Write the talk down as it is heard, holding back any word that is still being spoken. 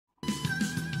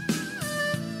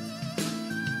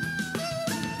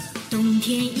冬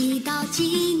天已到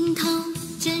尽头，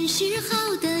真是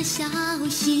好的消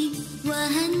息，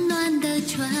温暖的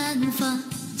春风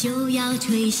就要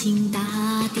吹醒大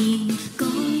地。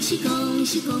恭喜恭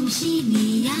喜恭喜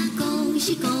你呀，恭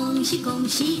喜恭喜恭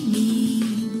喜你。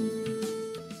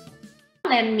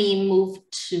Let me move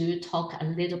to talk a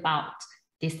little about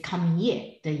this coming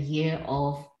year, the year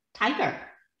of tiger.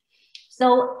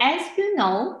 So as you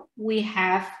know, we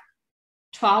have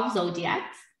 12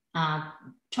 zodiacs,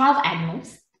 12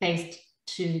 animals based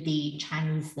to the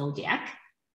Chinese zodiac.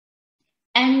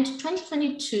 And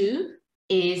 2022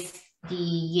 is the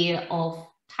year of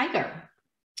tiger.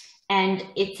 And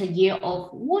it's a year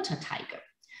of water tiger.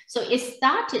 So it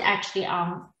started actually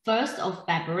on 1st of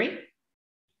February,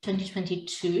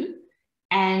 2022,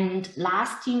 and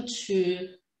lasting to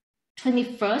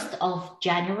 21st of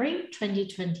January,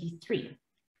 2023.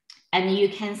 And you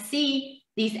can see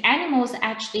these animals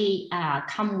actually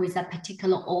come with a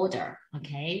particular order,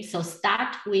 okay? So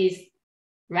start with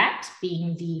rat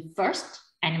being the first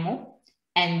animal,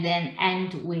 and then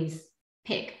end with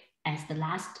pig as the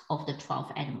last of the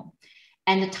 12 animals.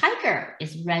 And the tiger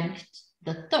is ranked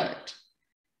the third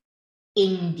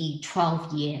in the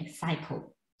 12-year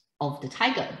cycle of the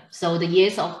tiger. So the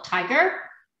years of tiger,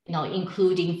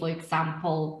 including, for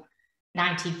example,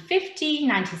 1950,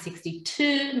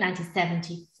 1962,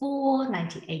 1974,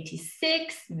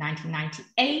 1986,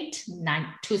 1998,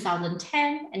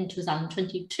 2010, and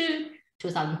 2022,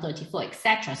 2034,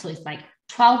 etc. So it's like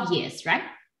 12 years, right?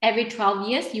 Every 12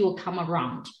 years, you will come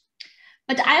around.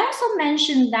 But I also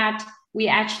mentioned that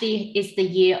it's the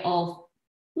year of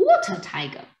water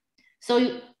tiger.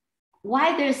 So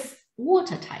why there's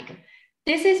water tiger?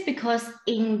 This is because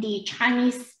in the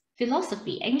Chinese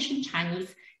philosophy, ancient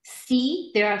Chinese,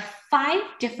 there are 5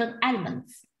 different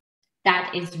elements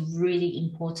that is really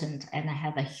important and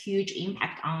have a huge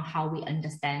impact on how we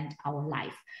understand our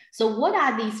life. So what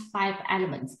are these 5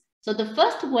 elements? So the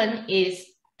first one is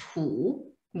Tu,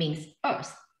 means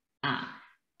earth.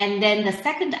 And then the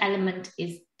second element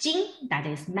is Jing, that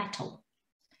is metal.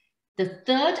 The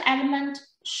third element,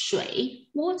 Shui,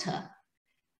 water.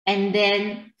 And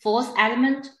then fourth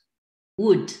element,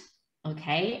 wood,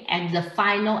 okay? And the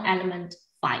final element,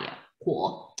 fire,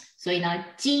 火. So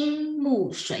Jing,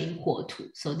 Mu, Shui, Huo, Tu.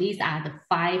 So these are the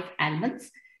 5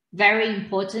 elements, very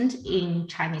important in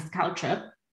Chinese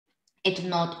culture. It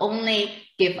not only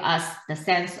gives us the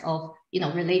sense of,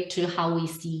 relate to how we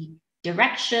see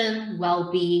direction,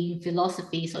 well-being,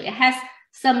 philosophy. So it has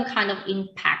some kind of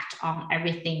impact on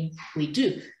everything we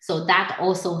do. So that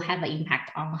also have an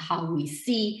impact on how we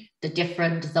see the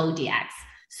different zodiacs.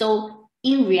 So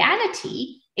in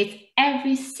reality, it's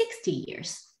every 60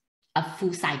 years, a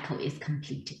full cycle is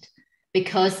completed,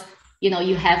 because,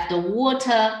 you have the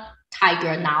water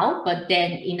tiger now, but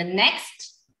then in the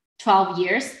next 12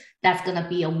 years, that's going to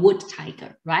be a wood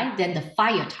tiger, right? Then the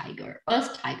fire tiger,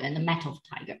 earth tiger, and the metal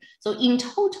tiger. So in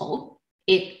total,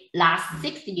 it lasts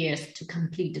 60 years to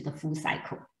complete the full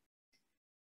cycle.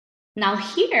 Now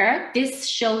here, this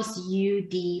shows you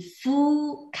the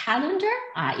full calendar.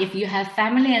 If you have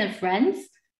family and friends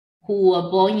who were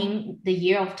born in the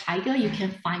year of tiger, you can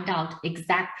find out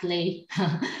exactly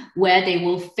where they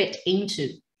will fit into.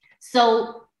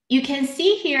 So you can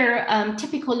see here,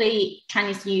 typically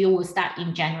Chinese New Year will start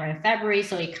in January, February.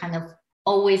 So it kind of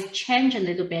always change a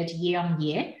little bit year on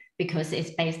year because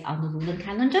it's based on the lunar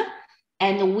calendar.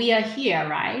 And we are here,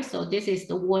 right? So this is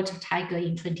the water tiger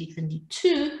in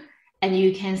 2022. And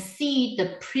you can see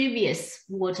the previous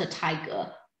water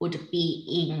tiger would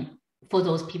be for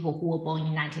those people who were born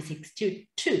in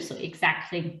 1962. So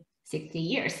exactly 60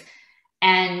 years.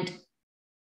 And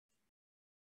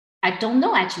I don't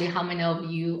know actually how many of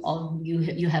you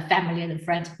you have family and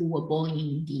friends who were born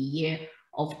in the year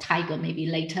of tiger. Maybe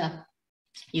later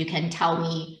you can tell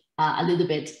me a little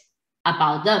bit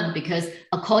about them, because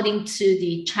according to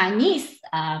the Chinese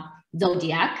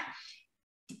zodiac,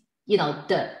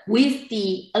 with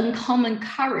the uncommon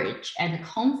courage and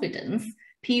confidence,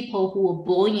 people who were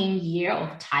born in year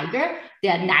of tiger, they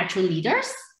are natural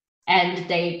leaders, and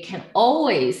they can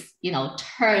always,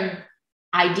 turn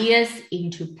ideas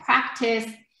into practice.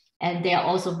 And they are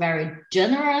also very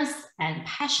generous and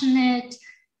passionate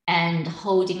and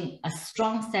holding a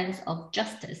strong sense of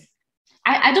justice.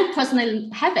 I don't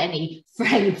personally have any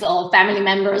friends or family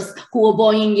members who were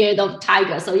born in year of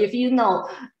tiger. So if you know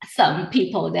some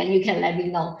people, then you can let me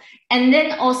know. And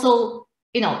then also,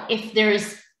 if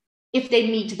they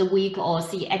meet the weak or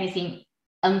see anything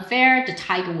unfair, the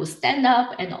tiger will stand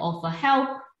up and offer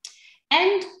help.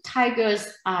 And tigers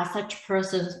are such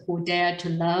persons who dare to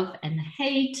love and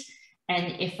hate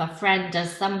And if a friend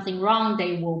does something wrong,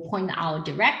 they will point out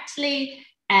directly.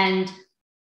 And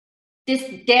this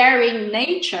daring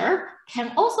nature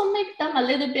can also make them a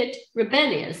little bit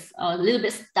rebellious or a little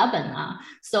bit stubborn.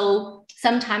 So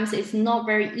sometimes it's not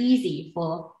very easy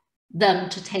for them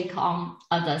to take on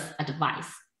others' advice.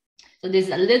 So there's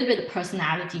a little bit of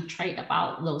personality trait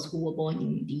about those who were born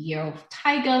in the year of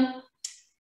tiger.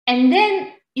 And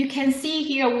then you can see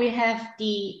here we have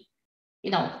the,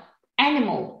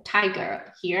 animal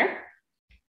tiger here.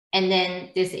 And then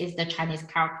this is the Chinese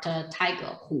character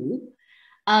tiger hu.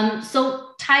 So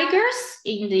tigers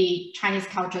in the Chinese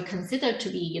culture considered to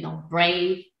be,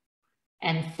 brave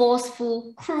and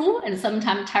forceful, cruel, and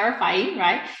sometimes terrifying,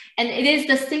 right? And it is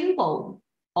the symbol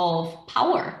of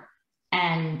power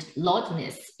and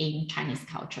lordness in Chinese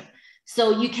culture.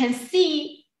 So you can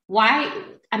see why,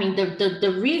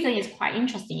 the reason is quite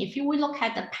interesting. If you will look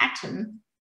at the pattern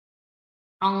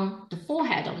on the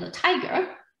forehead of the tiger,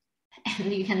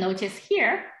 and you can notice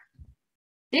here,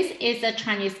 this is a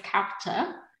Chinese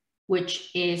character,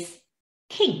 which is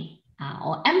king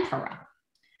or emperor.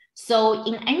 So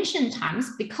in ancient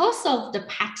times, because of the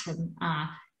pattern,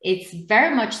 it's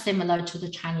very much similar to the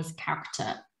Chinese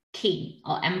character king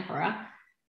or emperor.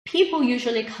 People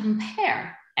usually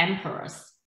compare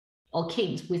emperors or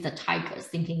kings with the tigers,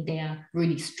 thinking they are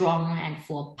really strong and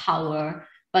full of power,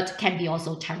 but can be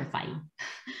also terrifying.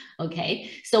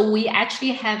 Okay, so we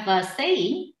actually have a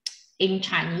saying in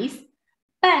Chinese,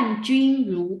 伴君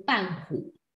如伴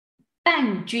虎.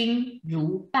 伴君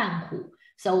如伴虎.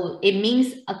 So it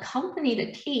means accompany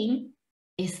the king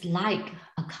is like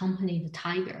accompany the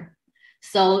tiger.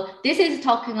 So this is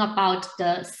talking about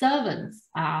the servants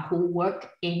who work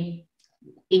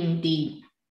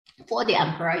for the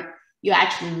emperor. You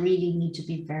actually really need to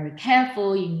be very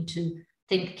careful. You need to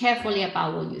think carefully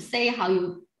about what you say, how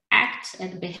you act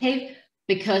and behave,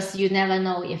 because you never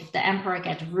know if the emperor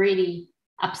gets really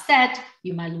upset,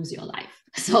 you might lose your life.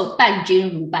 So 伴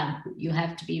君如伴虎, you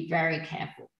have to be very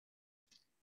careful.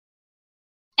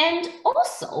 And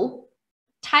also,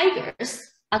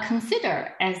 tigers are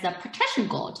considered as a protection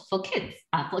god for kids,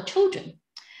 for children.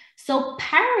 So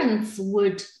parents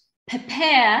would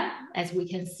prepare, as we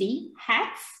can see,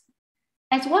 hats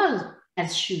as well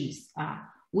as shoes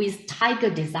with tiger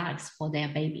designs for their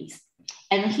babies.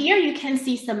 And here you can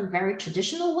see some very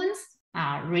traditional ones,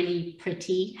 really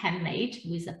pretty, handmade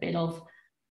with a bit of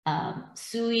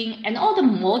sewing, and all the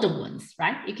modern ones,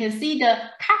 right? You can see the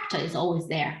character is always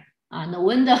there. No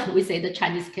wonder we say the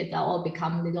Chinese kids are all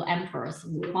become little emperors.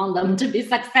 We want them to be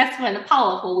successful and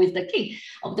powerful with the king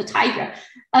of the tiger.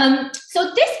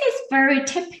 So this is very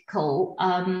typical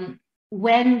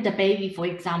when the baby, for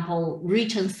example,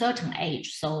 reaches a certain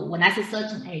age. So when I say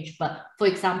certain age, but for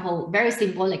example, very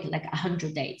symbolic, like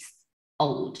 100 days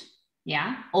old,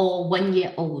 yeah, or 1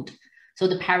 year old. So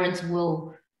the parents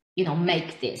will,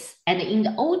 make this. And in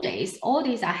the old days, all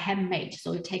these are handmade.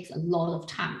 So it takes a lot of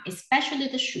time, especially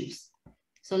the shoes.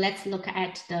 So let's look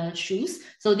at the shoes.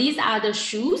 So these are the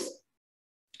shoes,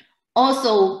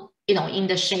 also, in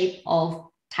the shape of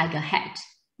tiger head,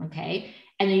 okay?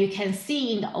 And you can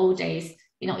see in the old days,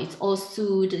 it's all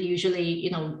sewed. Usually,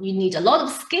 you need a lot of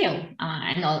skill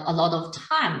and a lot of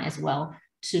time as well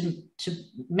to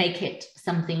make it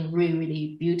something really,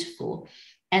 really beautiful.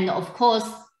 And of course,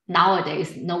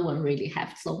 nowadays, no one really has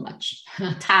so much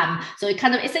time. So it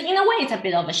kind of, in a way, it's a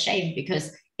bit of a shame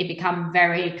because it becomes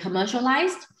very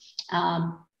commercialized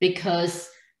because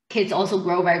kids also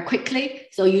grow very quickly.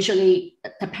 So usually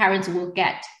the parents will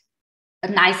get a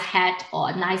nice hat or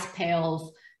a nice pair of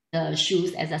the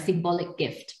shoes as a symbolic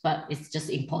gift, but it's just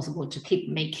impossible to keep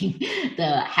making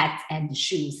the hats and the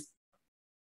shoes.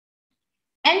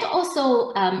 And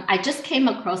also, I just came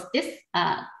across this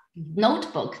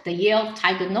notebook, the Year of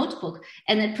Tiger notebook,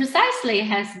 and it precisely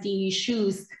has the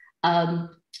shoes,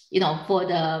 for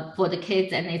the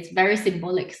kids, and it's very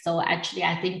symbolic. So actually,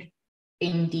 I think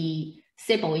in the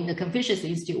Sybil, in the Confucius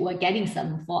Institute, we're getting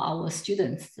some for our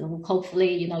students. So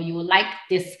hopefully, you will like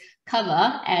this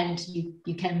cover and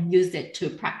you can use it to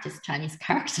practice Chinese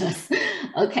characters.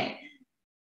 Okay.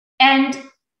 And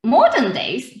modern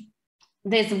days,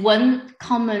 there's one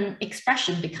common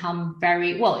expression become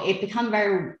very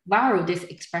viral, this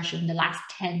expression in the last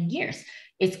 10 years.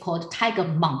 It's called tiger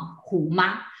mom, hu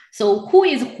ma. So who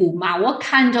is hu ma? What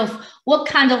kind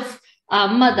of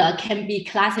mother can be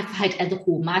classified as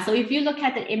hu ma? So if you look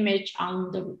at the image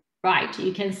on the right,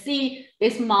 you can see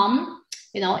this mom,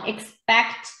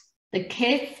 expect the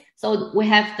kids. So we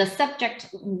have the subject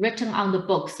written on the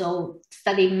book. So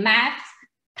studying math,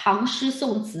 唐诗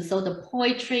宋词, so the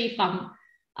poetry from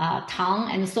Tang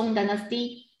and Song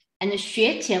dynasty, and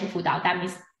学前辅导, that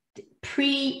means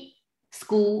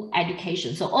preschool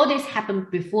education. So all this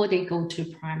happened before they go to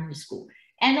primary school.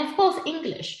 And of course,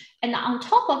 English. And on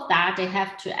top of that, they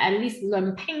have to at least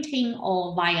learn painting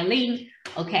or violin,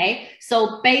 okay?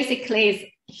 So basically, it's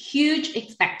huge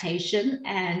expectation,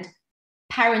 and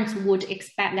parents would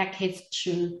expect their kids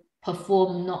to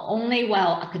perform not only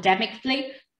well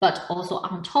academically, but also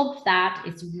on top of that,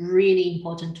 it's really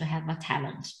important to have a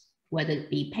talent, whether it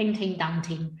be painting,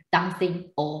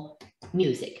 dancing, or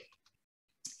music.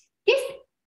 This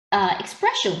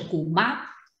expression, 虎妈,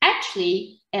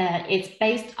 actually, it's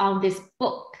based on this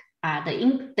book. The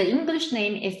English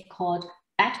name is called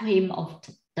Battle Hymn of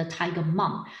the Tiger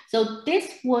Mom. So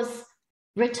this was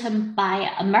written by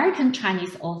an American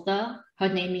Chinese author. Her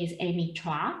name is Amy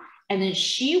Chua, and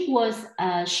she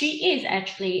is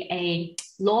actually a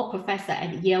law professor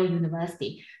at Yale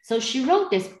University. So she wrote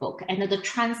this book, and the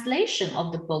translation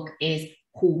of the book is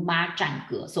虎妈战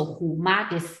歌. So 虎妈,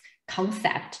 this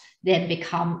concept, then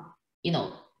become,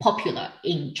 popular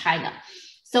in China.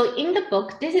 So in the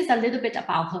book, this is a little bit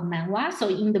about her memoir. So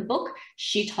in the book,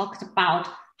 she talked about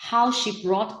how she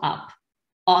brought up,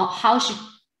 or how she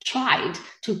tried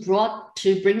to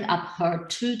bring up her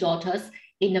two daughters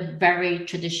in a very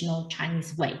traditional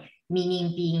Chinese way,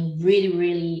 meaning being really,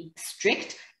 really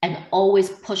strict and always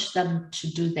push them to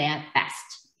do their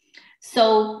best.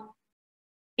 So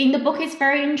in the book, it's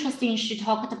very interesting. She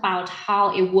talked about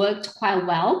how it worked quite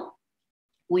well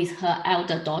with her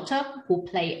elder daughter, who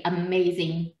played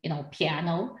amazing,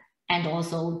 piano and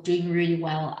also doing really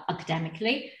well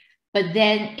academically. But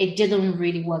then it didn't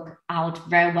really work out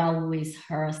very well with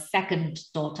her second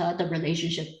daughter. The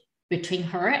relationship between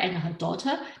her and her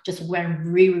daughter just went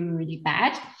really, really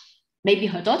bad. Maybe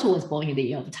her daughter was born in the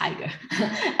year of the tiger.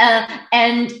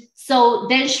 And so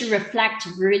then she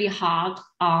reflected really hard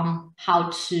on how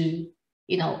to,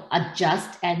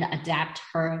 adjust and adapt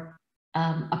her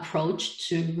approach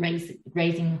to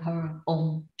raising her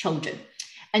own children.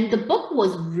 And the book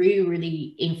was really,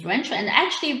 really influential and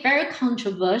actually very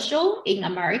controversial in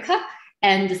America.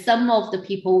 And some of the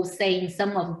people saying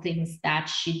some of the things that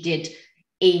she did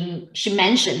she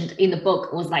mentioned in the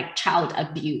book was like child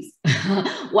abuse.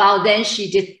 While then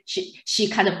she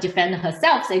kind of defended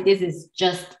herself, say this is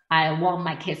just, I want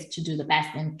my kids to do the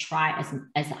best and try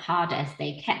as hard as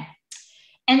they can.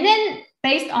 And then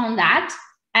based on that,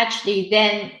 actually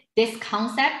then this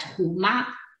concept, 虎妈,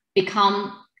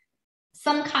 become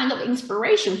some kind of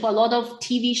inspiration for a lot of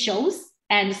TV shows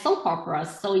and soap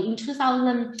operas. So in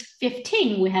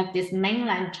 2015, we have this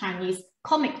mainland Chinese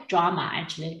comic drama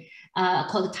actually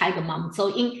called Tiger Mom.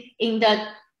 So in the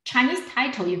Chinese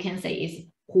title, you can say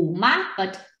it's 虎妈,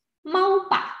 but 猫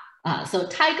爸. So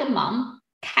Tiger Mom,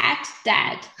 cat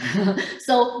dad.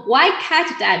 So why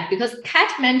cat dad? Because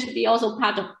cat meant to be also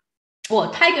part of,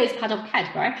 well, tiger is part of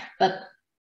cat, right? But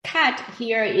cat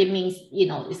here, it means,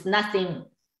 it's nothing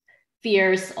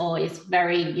fierce or it's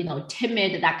very,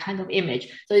 timid, that kind of image.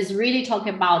 So it's really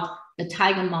talking about the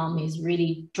tiger mom is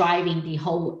really driving the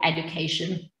whole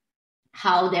education,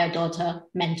 how their daughter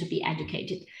meant to be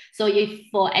educated. So if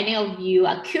for any of you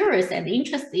are curious and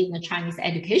interested in the Chinese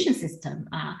education system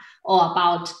or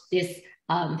about this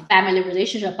family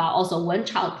relationship, but also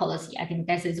one-child policy, I think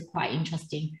this is quite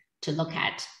interesting to look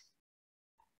at.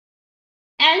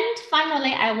 And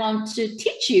finally, I want to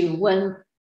teach you one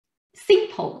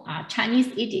simple Chinese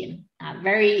idiom.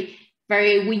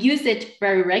 We use it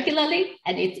very regularly,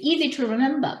 and it's easy to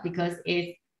remember because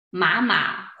it's 马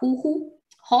马虎虎,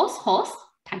 horse horse,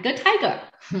 tiger tiger.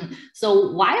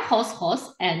 So why horse horse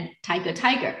and tiger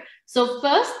tiger? So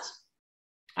first,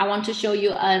 I want to show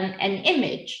you an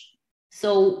image.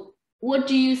 So what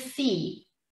do you see?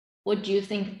 What do you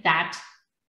think that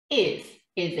is?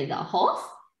 Is it a horse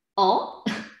or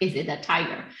is it a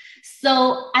tiger?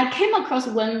 So I came across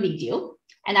one video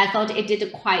and I thought it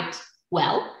did quite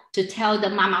well to tell the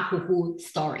Mama Hu Hu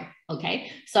story.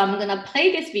 Okay, so I'm gonna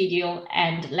play this video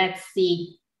and let's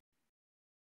see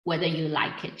whether you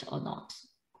like it or not.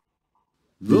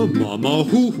 The Mama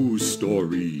Hu Hu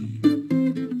story.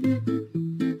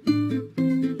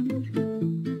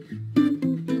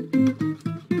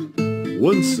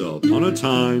 Once upon a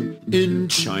time in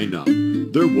China,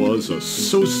 there was a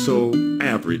so-so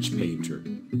average painter.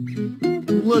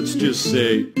 Let's just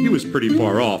say he was pretty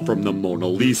far off from the Mona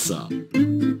Lisa.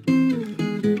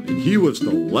 And he was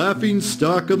the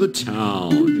laughingstock of the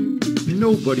town.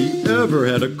 Nobody ever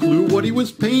had a clue what he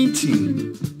was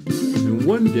painting. And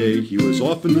one day he was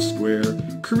off in the square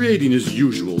creating his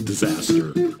usual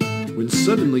disaster, when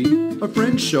suddenly a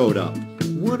friend showed up.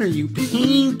 "What are you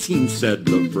painting?" said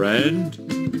the friend.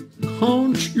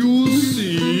 "Can't you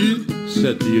see?"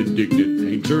 said the indignant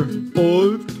painter.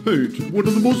 I've painted one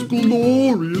of the most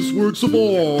glorious works of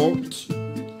art.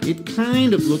 It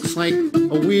kind of looks like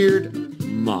a weird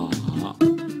ma,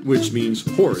 which means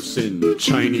horse in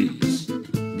Chinese.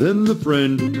 Then the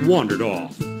friend wandered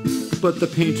off. But the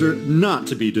painter, not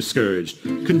to be discouraged,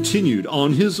 continued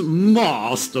on his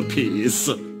masterpiece.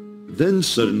 Then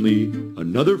suddenly,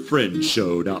 another friend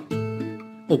showed up.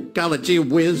 Oh, golly gee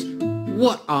whiz,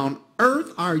 what on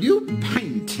earth are you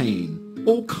painting?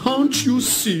 Oh, can't you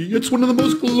see? It's one of the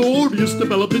most glorious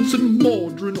developments in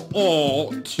modern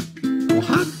art. Well,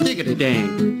 hot diggity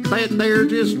dang, that there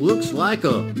just looks like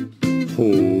a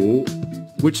Ho,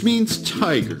 which means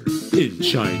tiger in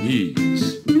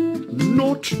Chinese.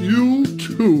 Not you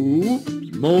too,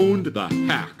 moaned the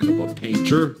hack of a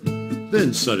painter.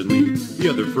 Then suddenly, the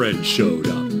other friend showed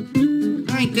up.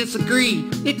 I disagree.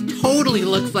 It totally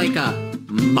looks like a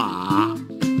ma.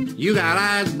 You got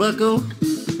eyes, bucko?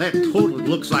 That totally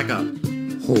looks like a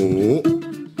Ho,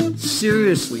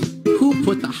 seriously, who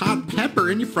put the hot pepper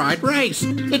in your fried rice?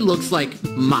 It looks like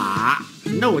ma.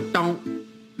 No, it don't.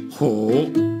 ho,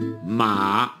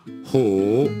 ma,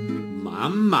 ho,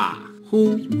 mama.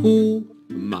 Hoo,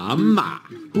 Mama.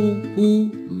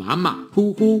 hoo, mama,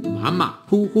 hoo, mama,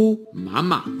 hoo,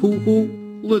 mama,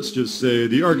 hoo. Let's just say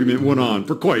the argument went on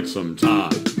for quite some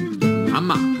time.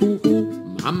 Mama,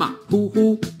 hoo, mama,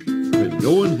 hoo. And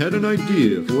no one had an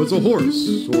idea if it was a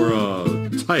horse or a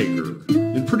tiger.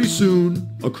 And pretty soon,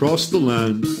 across the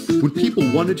land, when people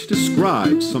wanted to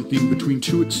describe something between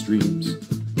two extremes,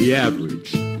 the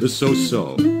average, the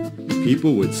so-so,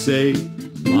 people would say,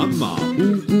 mama,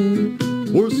 hoo,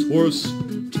 horse, horse,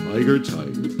 tiger,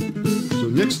 tiger. So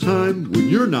next time, when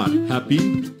you're not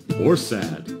happy or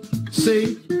sad,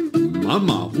 say,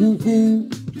 mama, hoo.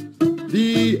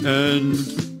 The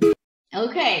end.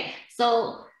 Okay,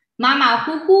 so mama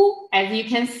hoo, as you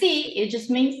can see, it just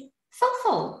means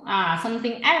so-so,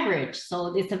 something average.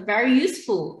 So it's a very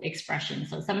useful expression.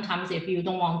 So sometimes if you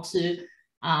don't want to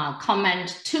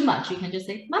comment too much, you can just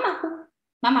say mama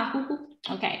hoo.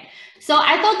 Okay, so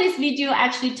I thought this video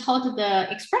actually taught the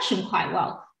expression quite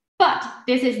well, but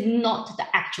this is not the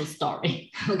actual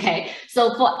story. Okay,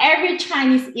 so for every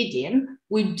Chinese idiom,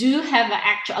 we do have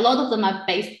a lot of them are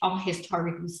based on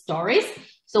historical stories.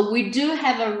 So we do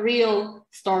have a real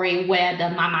story where the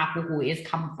mama hoo is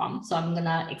come from. So I'm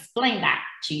gonna explain that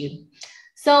to you.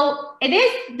 So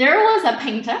there was a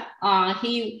painter,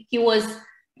 he was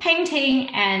painting,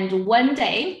 and one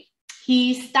day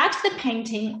he started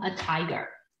painting a tiger,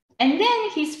 and then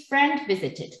his friend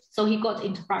visited, so he got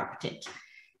interrupted.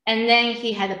 And then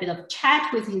he had a bit of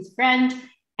chat with his friend,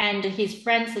 and his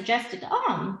friend suggested,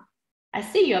 I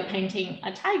see you're painting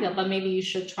a tiger, but maybe you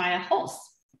should try a horse.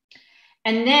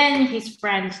 And then his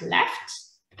friend left.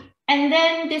 And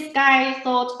then this guy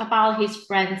thought about his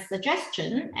friend's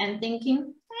suggestion and thinking,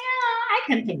 yeah, I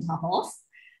can paint a horse.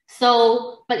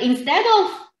 So, but instead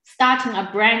of starting a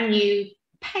brand new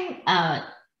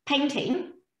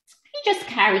painting, he just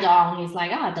carried on. He's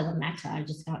like, it doesn't matter. I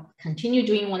just got to continue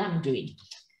doing what I'm doing.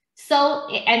 So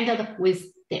it ended up with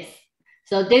this.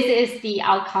 So this is the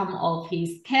outcome of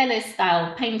his careless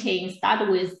style painting. Started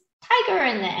with tiger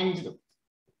and then ended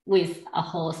with a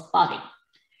horse body.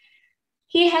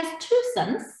 He has two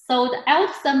sons. So the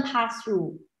eldest son passed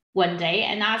through one day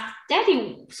and asked,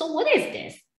 Daddy, so what is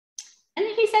this? And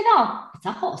he said, it's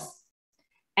a horse.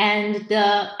 And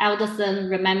the eldest son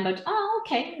remembered,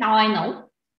 okay, now I know.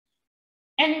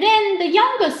 And then the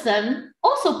younger son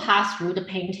also passed through the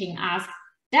painting, asked,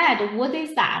 Dad, what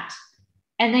is that?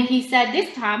 And then he said,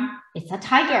 this time, it's a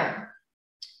tiger.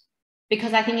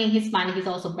 Because I think in his mind, he's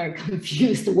also very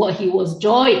confused what he was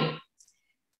drawing.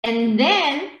 And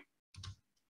then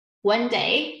one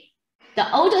day,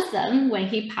 the older son, when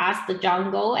he passed the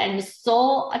jungle and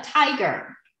saw a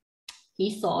tiger,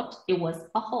 he thought it was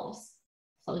a horse.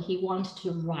 So he wanted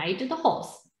to ride the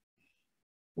horse.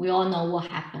 We all know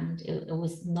what happened. It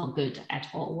was not good at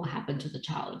all, what happened to the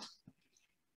child.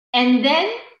 And then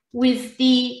with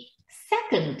the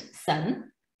second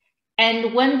son,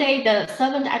 and one day the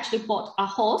servant actually brought a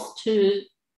horse to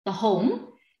the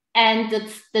home, and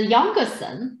the younger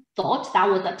son thought that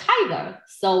was a tiger.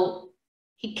 So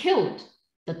he killed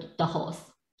the horse.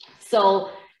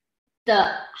 So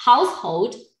the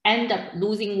household ended up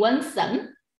losing one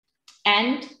son,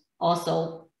 and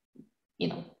also,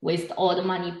 waste all the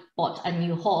money, bought a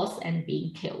new horse and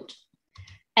being killed.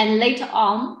 And later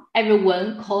on,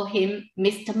 everyone called him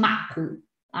Mr. Ma Hu,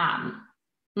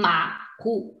 Ma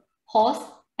Hu, horse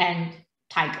and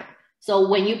tiger. So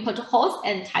when you put horse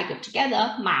and tiger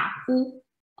together, Ma Hu,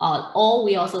 or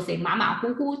we also say Mama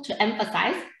Hu Hu to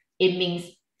emphasize, it means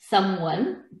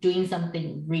someone doing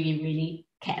something really, really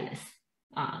careless,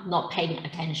 not paying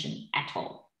attention at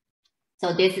all.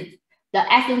 So this is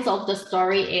the essence of the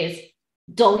story is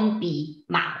don't be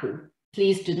马虎.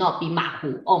 Please do not be 马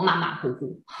虎 or 马虎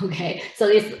虎. Okay, so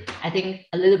it's, I think,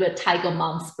 a little bit tiger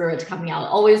mom spirit coming out.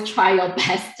 Always try your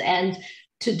best and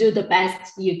to do the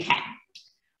best you can.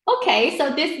 Okay, so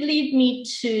this leads me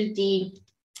to the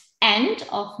end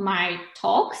of my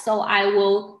talk. So I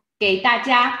will 给大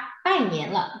家拜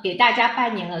年了.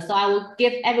 So I will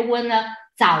give everyone a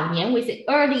早年, we say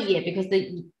early year because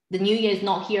the new year is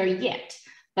not here yet.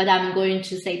 But I'm going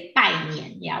to say 拜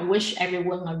年. Yeah, wish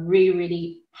everyone a really,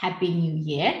 really happy new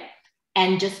year.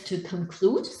 And just to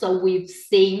conclude, so we've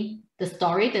seen the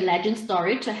story, the legend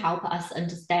story, to help us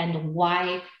understand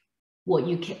why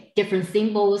different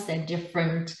symbols and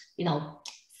different,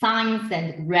 signs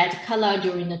and red color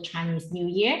during the Chinese New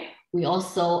Year. We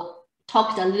also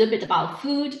talked a little bit about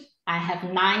food. I have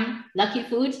 9 lucky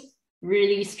foods.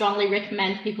 Really strongly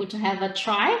recommend people to have a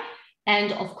try.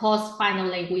 And of course,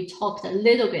 finally, we talked a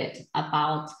little bit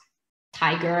about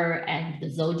tiger and the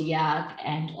zodiac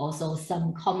and also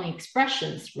some common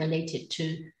expressions related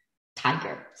to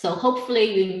tiger. So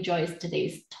hopefully you enjoyed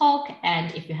today's talk.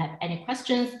 And if you have any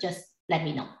questions, just let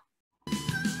me know.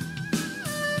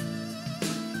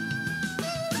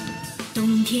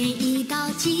 冬天已到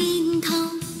尽头，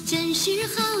真是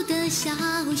好的消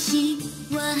息，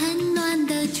温暖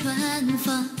的春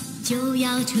风就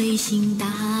要吹醒大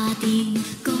地。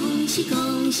恭喜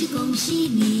恭喜恭喜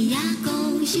你呀，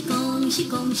恭喜恭喜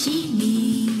恭喜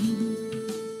你！